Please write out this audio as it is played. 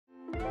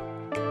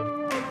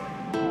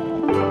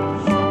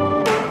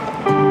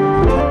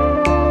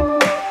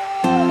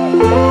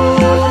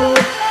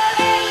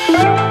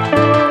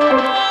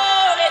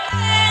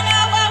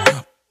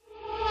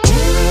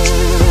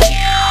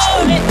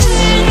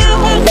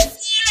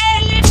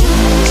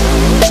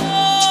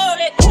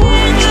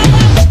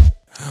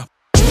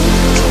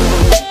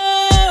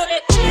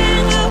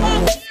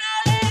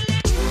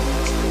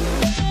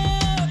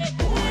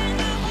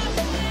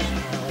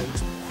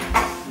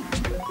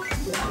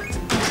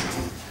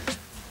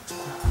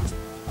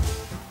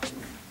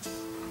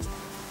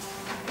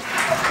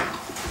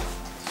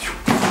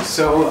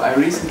So I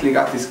recently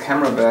got this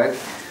camera bag,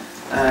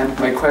 and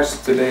my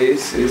question today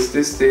is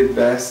this the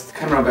best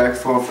camera bag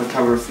for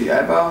photography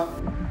ever?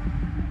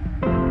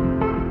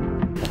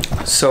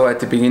 So at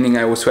the beginning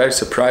I was very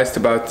surprised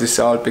about this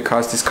all,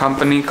 because this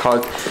company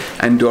called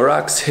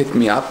ENDURAX hit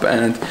me up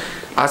and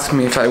asked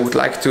me if I would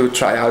like to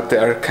try out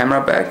their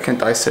camera bag,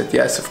 and I said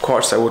yes, of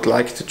course I would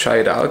like to try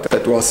it out.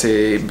 That was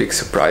a big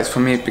surprise for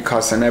me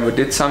because I never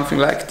did something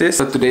like this.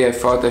 But today I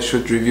thought I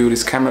should review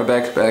this camera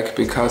bag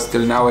because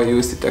till now I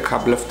used it a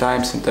couple of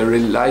times and I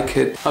really like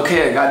it.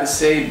 Okay, I gotta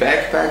say,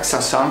 backpacks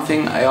are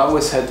something. I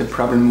always had the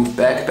problem with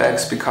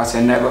backpacks because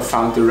I never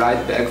found the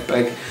right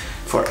backpack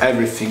for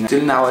everything.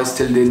 Till now I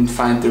still didn't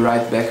find the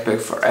right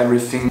backpack for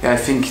everything. I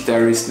think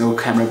there is no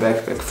camera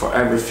backpack for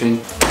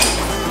everything.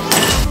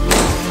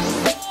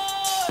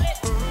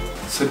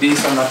 So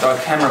these are not all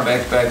camera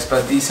backpacks,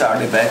 but these are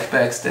the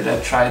backpacks that I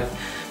tried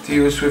to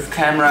use with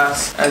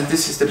cameras. And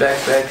this is the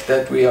backpack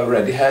that we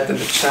already had on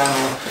the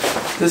channel.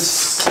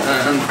 This,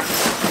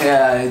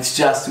 yeah, it's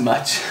just too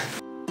much.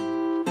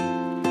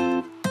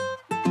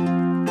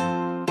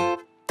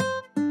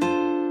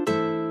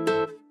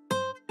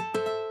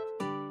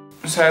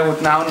 So I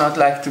would now not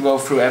like to go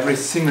through every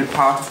single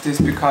part of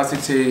this because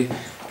it's a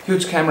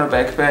huge camera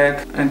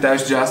backpack and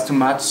there's just too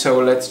much, so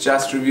let's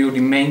just review the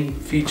main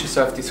features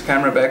of this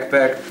camera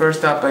backpack.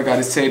 First up, I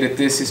gotta say that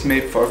this is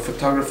made for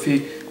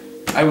photography.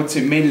 I would say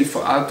mainly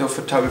for outdoor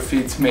photography.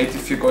 It's made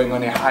if you're going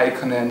on a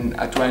hike, on an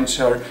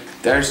adventure.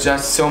 There's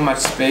just so much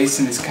space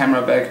in this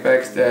camera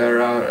backpack.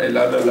 There are a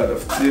lot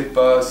of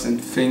zippers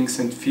and things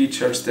and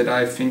features that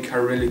I think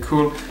are really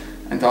cool.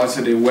 And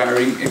also the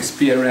wearing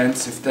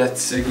experience, if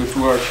that's a good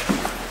word,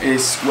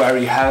 is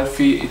very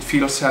healthy. It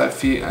feels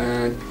healthy,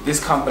 and this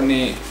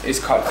company is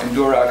called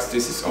ENDURAX.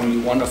 This is only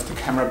one of the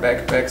camera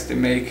backpacks they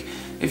make.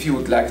 If you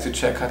would like to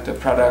check out the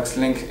products,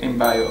 link in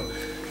bio.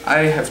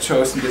 I have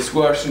chosen this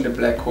version, the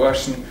black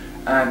version,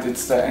 and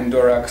it's the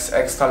ENDURAX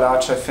Extra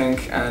Large, I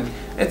think, and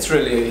it's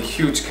really a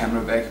huge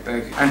camera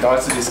backpack. And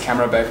also this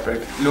camera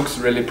backpack looks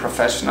really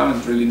professional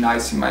and really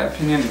nice in my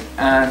opinion.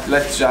 And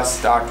let's just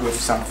start with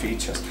some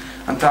features.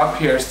 On top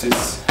here is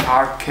this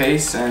hard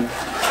case, and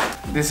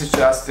this is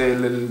just a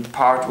little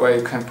part where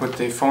you can put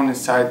the phone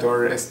inside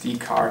or SD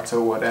cards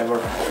or whatever.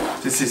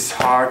 This is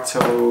hard,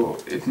 so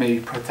it maybe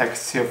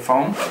protects your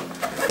phone.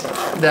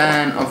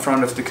 Then on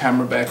front of the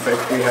camera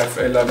backpack we have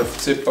a lot of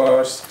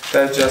zippers.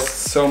 There's just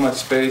so much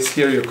space.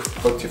 Here you could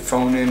put your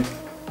phone in,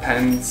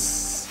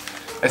 pens,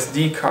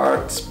 SD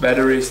cards,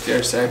 batteries.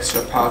 There's an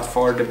extra part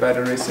for the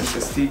batteries and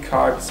SD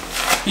cards.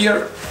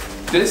 Here,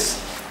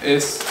 this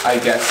is, I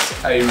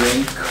guess, a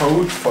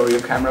raincoat for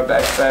your camera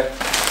backpack.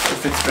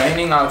 If it's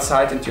raining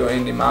outside and you're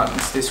in the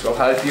mountains, this will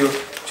help you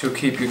to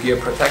keep your gear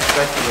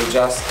protected. You will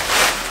just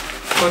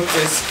put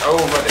this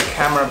over the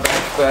camera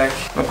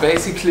backpack. But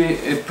basically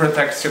it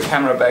protects your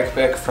camera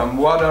backpack from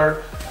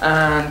water,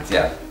 and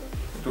yeah,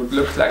 it would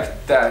look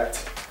like that.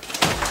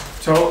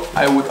 So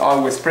I would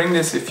always bring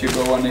this if you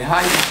go on a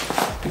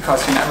hike,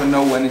 because you never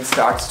know when it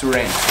starts to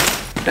rain.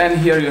 Then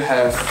here you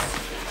have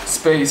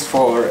space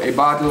for a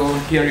bottle.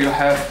 Here you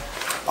have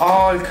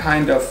all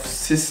kind of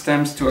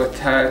systems to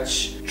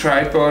attach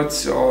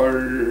tripods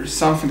or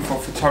something for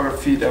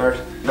photography. The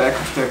back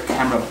of the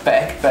camera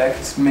backpack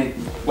is made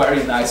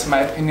very nice in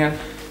my opinion.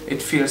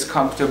 It feels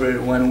comfortable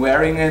when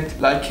wearing it,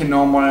 like a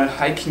normal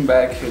hiking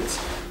bag. It's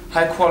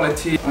high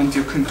quality and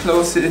you can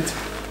close it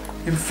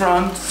in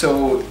front,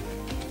 so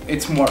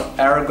it's more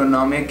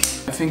ergonomic.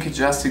 I think it's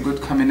just a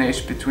good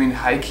combination between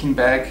hiking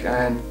bag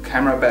and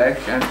camera bag,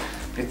 and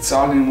it's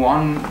all in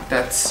one.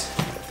 That's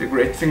the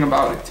great thing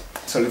about it.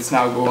 So let's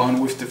now go on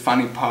with the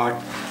funny part,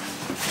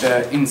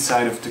 the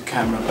inside of the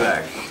camera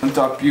bag. On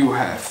top you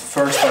have,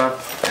 first up,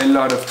 a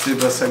lot of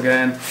zippers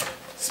again,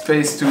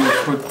 space to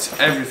put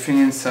everything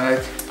inside,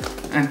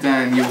 and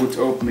then you would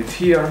open it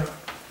here,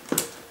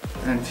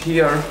 and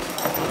here,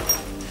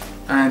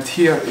 and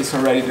here is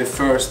already the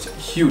first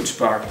huge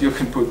part. You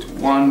can put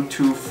 1,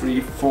 2, 3,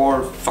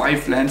 4,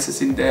 5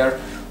 lenses in there,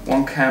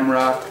 one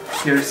camera.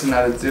 Here's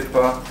another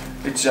zipper.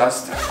 It's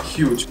just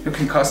huge. You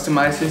can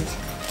customize it.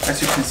 As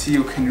you can see,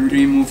 you can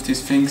remove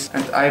these things,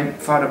 and I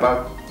thought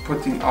about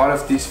putting all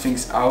of these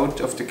things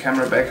out of the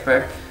camera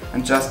backpack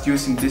and just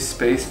using this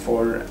space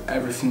for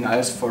everything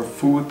else, for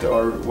food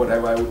or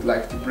whatever I would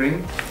like to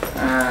bring.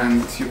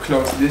 And you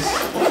close this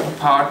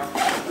part,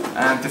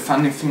 and the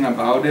funny thing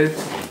about it,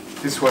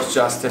 this was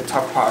just the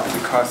top part,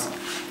 because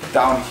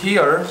down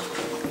here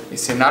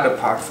is another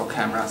part for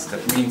cameras.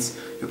 That means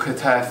you could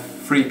have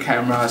 3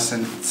 cameras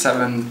and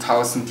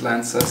 7,000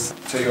 lenses.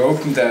 So you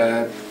open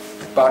the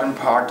bottom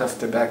part of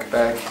the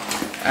backpack,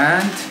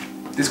 and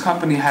this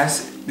company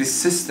has this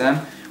system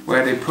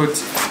where they put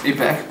a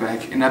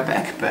backpack in a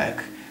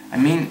backpack. I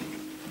mean,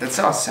 that's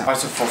awesome.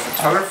 Also for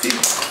photography,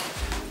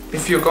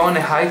 if you go on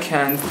a hike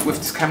and with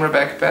this camera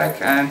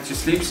backpack and you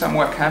sleep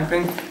somewhere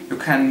camping, you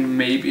can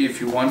maybe, if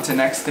you want the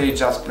next day,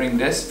 just bring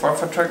this for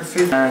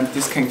photography, and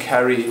this can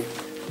carry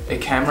a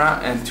camera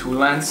and 2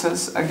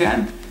 lenses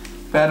again.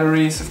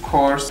 Batteries, of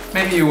course.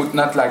 Maybe you would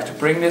not like to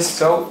bring this,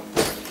 so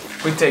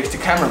we take the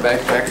camera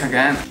backpack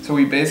again. So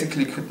we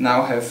basically could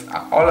now have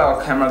all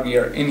our camera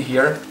gear in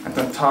here, and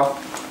on top,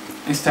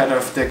 instead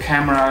of the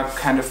camera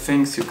kind of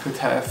things, you could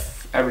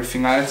have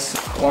everything else.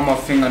 One more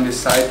thing on this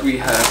side, we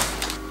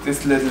have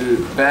this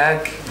little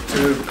bag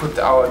to put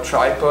our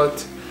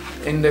tripod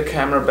in the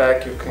camera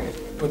bag. You can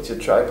put your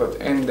tripod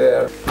in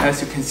there.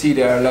 As you can see,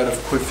 there are a lot of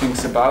cool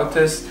things about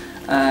this,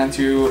 and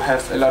you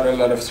have a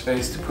lot of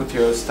space to put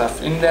your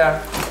stuff in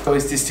there. So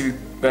is this the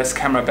best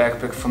camera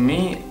backpack for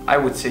me? I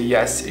would say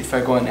yes. If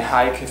I go on a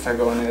hike, if I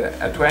go on an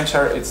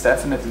adventure, it's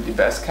definitely the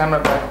best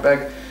camera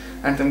backpack.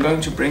 And I'm going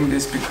to bring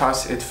this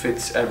because it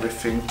fits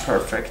everything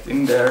perfect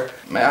in there.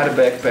 My other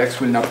backpacks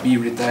will not be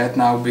with that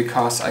now,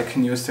 because I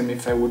can use them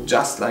if I would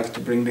just like to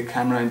bring the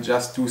camera and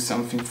just do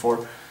something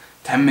for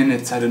 10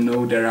 minutes. I don't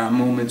know, there are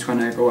moments when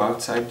I go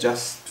outside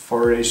just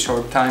for a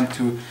short time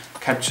to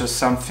capture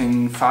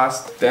something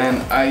fast.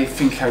 Then I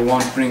think I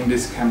won't bring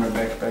this camera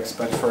backpacks,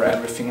 but for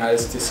everything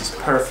else this is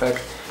perfect.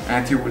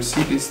 And you will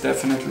see this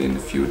definitely in the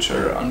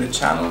future on the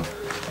channel.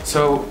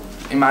 So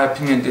in my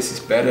opinion, this is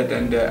better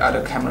than the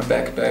other camera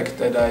backpack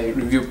that I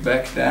reviewed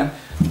back then.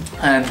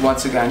 And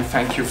once again,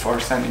 thank you for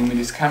sending me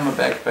this camera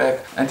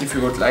backpack. And if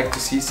you would like to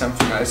see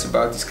something else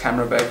about this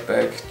camera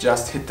backpack,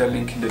 just hit the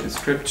link in the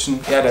description.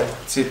 Yeah,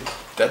 that's it.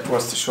 That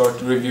was the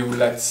short review.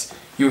 Let's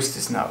use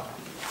this now.